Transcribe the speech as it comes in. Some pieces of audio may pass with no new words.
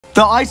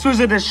The Ice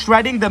Wizard is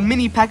shredding the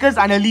Mini P.E.K.K.A.s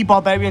and Elite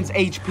Barbarians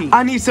HP,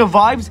 and he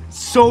survives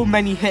so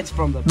many hits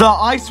from them. The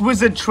Ice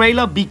Wizard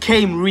trailer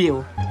became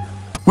real.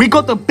 We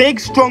got the big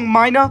strong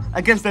miner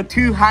against the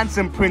two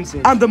handsome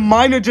princes, and the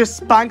miner just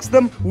spanks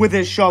them with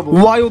his shovel,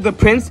 while the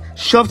prince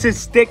shoves his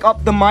stick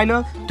up the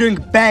miner, doing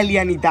barely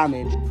any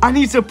damage, and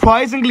he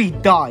surprisingly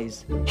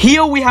dies.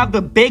 Here we have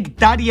the big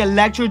daddy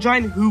Electro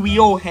Giant who we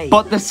all hate,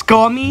 but the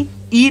Skami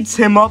eats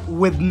him up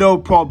with no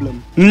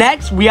problem.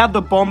 Next we have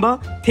the Bomber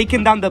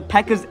taking down the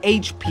P.E.K.K.A.'s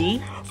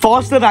HP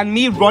faster than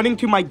me running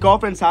to my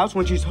girlfriend's house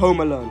when she's home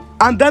alone.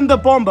 And then the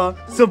Bomber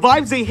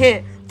survives a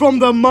hit from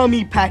the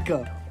Mummy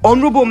P.E.K.K.A.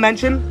 Honorable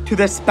mention to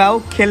the spell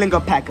killing a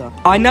P.E.K.K.A.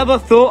 I never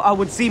thought I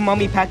would see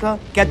Mummy P.E.K.K.A.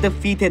 get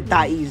defeated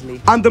that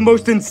easily. And the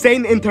most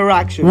insane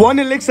interaction, one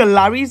Elixir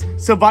Larry's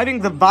surviving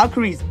the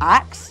Valkyrie's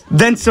axe,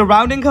 then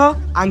surrounding her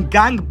and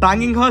gang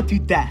banging her to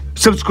death.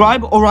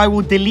 Subscribe or I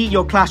will delete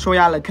your Clash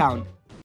Royale account.